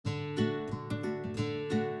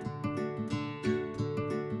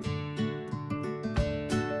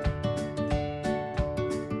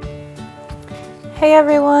Hey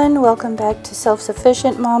everyone, welcome back to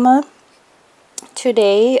Self-Sufficient Mama.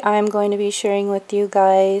 Today I'm going to be sharing with you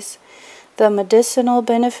guys the medicinal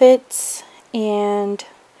benefits and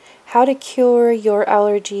how to cure your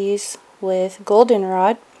allergies with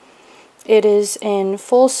goldenrod. It is in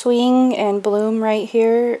full swing and bloom right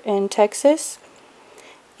here in Texas,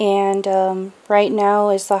 and right now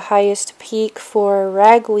is the highest peak for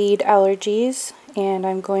ragweed allergies, and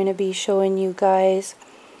I'm going to be showing you guys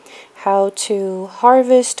how to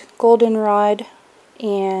harvest goldenrod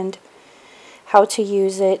and how to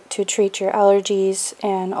use it to treat your allergies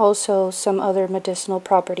and also some other medicinal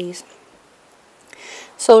properties.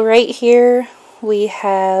 So right here we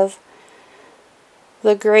have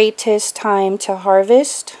the greatest time to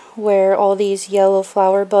harvest, where all these yellow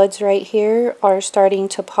flower buds right here are starting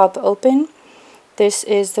to pop open. This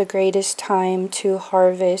is the greatest time to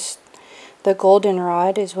harvest the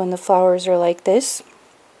goldenrod, is when the flowers are like this.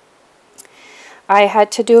 I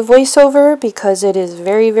had to do a voiceover because it is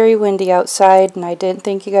very, very windy outside, and I didn't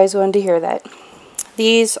think you guys wanted to hear that.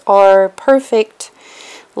 These are perfect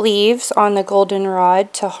leaves on the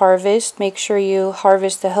goldenrod to harvest. Make sure you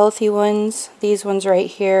harvest the healthy ones. These ones right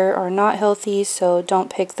here are not healthy, so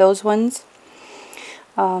don't pick those ones.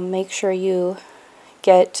 Make sure you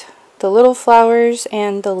get the little flowers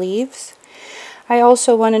and the leaves. I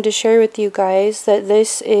also wanted to share with you guys that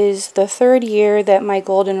this is the third year that my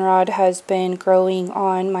goldenrod has been growing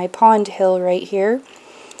on my pond hill right here.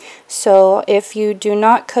 So if you do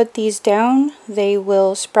not cut these down, they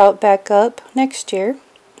will sprout back up next year.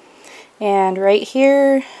 And right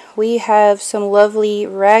here we have some lovely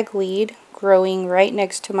ragweed growing right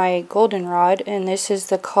next to my goldenrod, and this is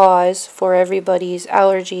the cause for everybody's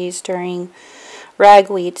allergies during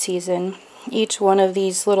ragweed season. Each one of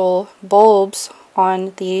these little bulbs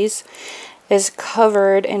on these is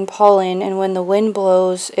covered in pollen, and when the wind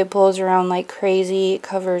blows, it blows around like crazy. It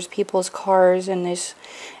covers people's cars in this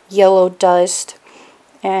yellow dust,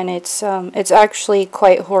 and it's actually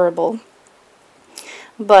quite horrible.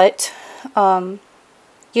 But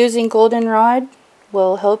using goldenrod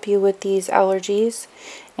will help you with these allergies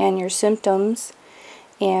and your symptoms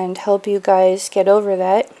and help you guys get over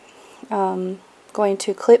that. Going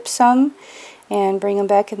to clip some and bring them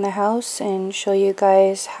back in the house and show you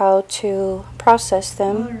guys how to process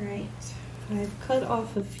them. Alright, I've cut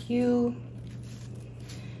off a few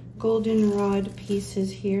goldenrod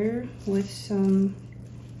pieces here with some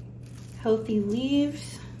healthy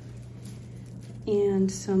leaves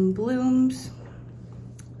and some blooms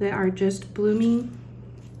that are just blooming.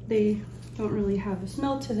 They don't really have a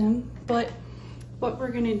smell to them, but what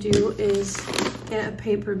we're going to do is get a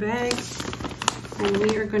paper bag and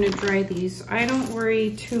we are going to dry these. I don't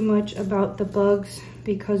worry too much about the bugs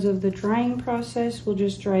because of the drying process. We'll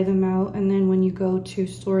just dry them out, and then when you go to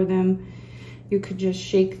store them, you could just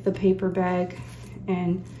shake the paper bag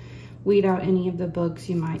and weed out any of the bugs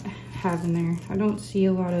you might have in there. I don't see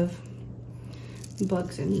a lot of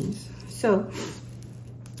bugs in these. So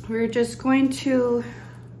we're just going to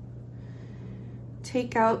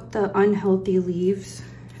take out the unhealthy leaves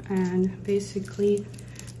and basically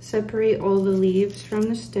separate all the leaves from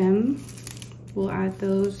the stem. We'll add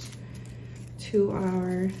those to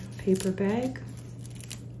our paper bag.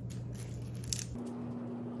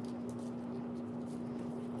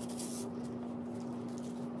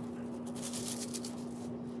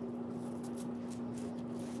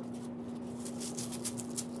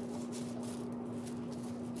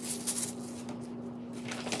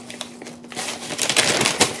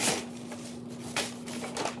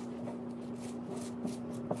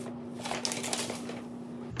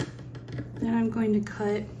 Then I'm going to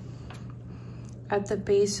cut at the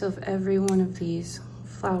base of every one of these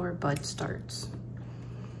flower bud starts.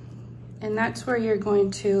 And that's where you're going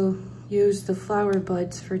to use the flower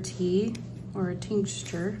buds for tea or a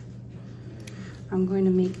tincture. I'm going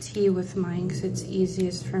to make tea with mine because it's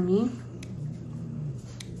easiest for me.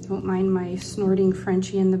 Don't mind my snorting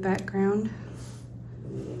Frenchie in the background.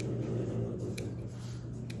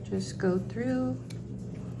 Just go through,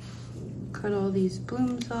 cut all these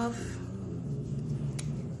blooms off.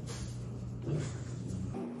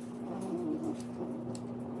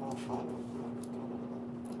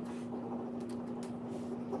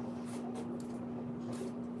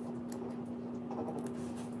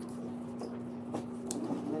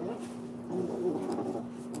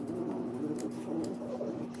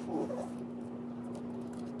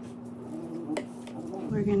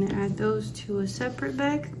 We're going to add those to a separate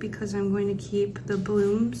bag because I'm going to keep the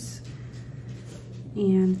blooms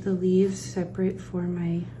and the leaves separate for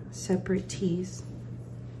my separate teas.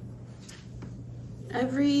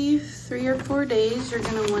 Every 3 or 4 days, you're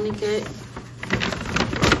going to want to get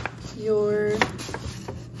your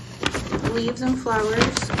leaves and flowers and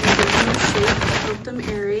give them a shake, help them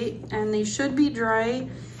aerate, and they should be dry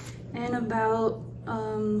in about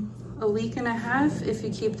a week and a half if you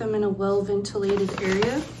keep them in a well-ventilated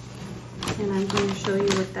area. And I'm going to show you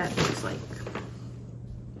what that looks like.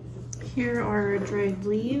 Here are our dried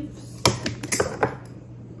leaves.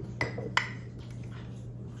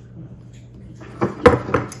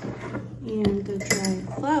 And the dried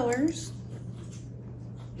flowers.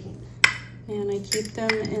 And I keep them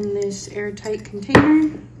in this airtight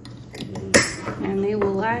container, and they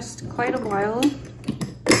will last quite a while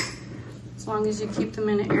as long as you keep them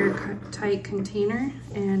in an airtight container.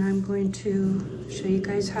 And I'm going to show you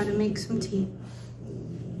guys how to make some tea.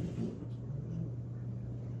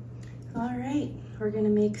 All right, we're gonna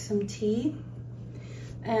make some tea.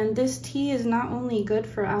 And this tea is not only good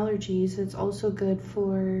for allergies, it's also good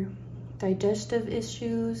for digestive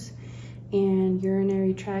issues and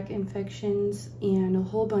urinary tract infections and a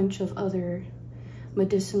whole bunch of other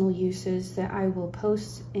medicinal uses that I will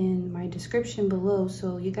post in my description below.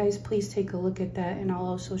 So you guys please take a look at that, and I'll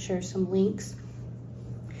also share some links.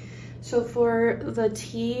 So for the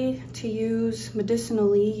tea to use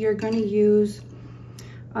medicinally, you're going to use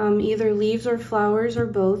either leaves or flowers or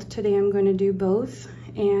both. Today I'm going to do both,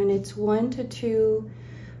 and it's 1 to 2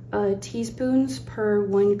 teaspoons per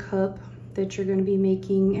 1 cup that you're going to be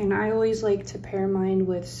making. And I always like to pair mine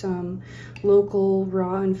with some local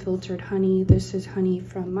raw unfiltered honey. This is honey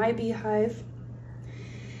from my beehive.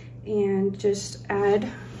 And just add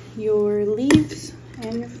your leaves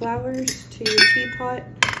and your flowers to your teapot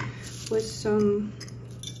with some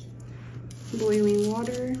boiling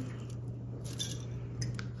water.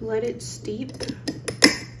 Let it steep.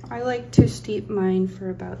 I like to steep mine for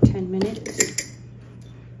about 10 minutes.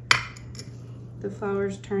 The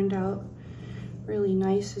flowers turned out really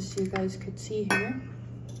nice, as you guys could see here.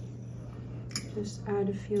 Just add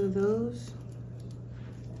a few of those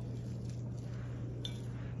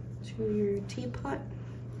to your teapot,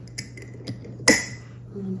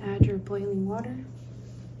 and then add your boiling water.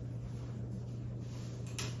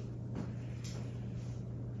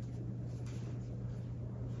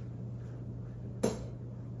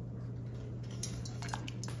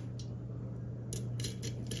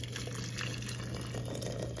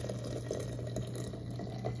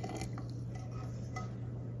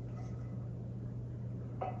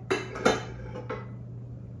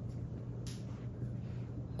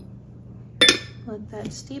 Let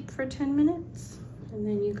that steep for 10 minutes, and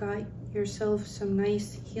then you got yourself some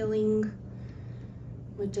nice healing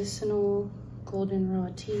medicinal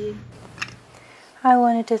goldenrod tea. I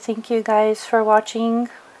wanted to thank you guys for watching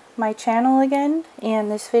my channel again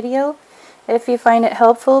and this video. If you find it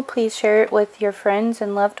helpful, please share it with your friends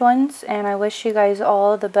and loved ones, and I wish you guys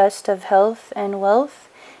all the best of health and wealth,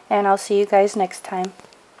 and I'll see you guys next time.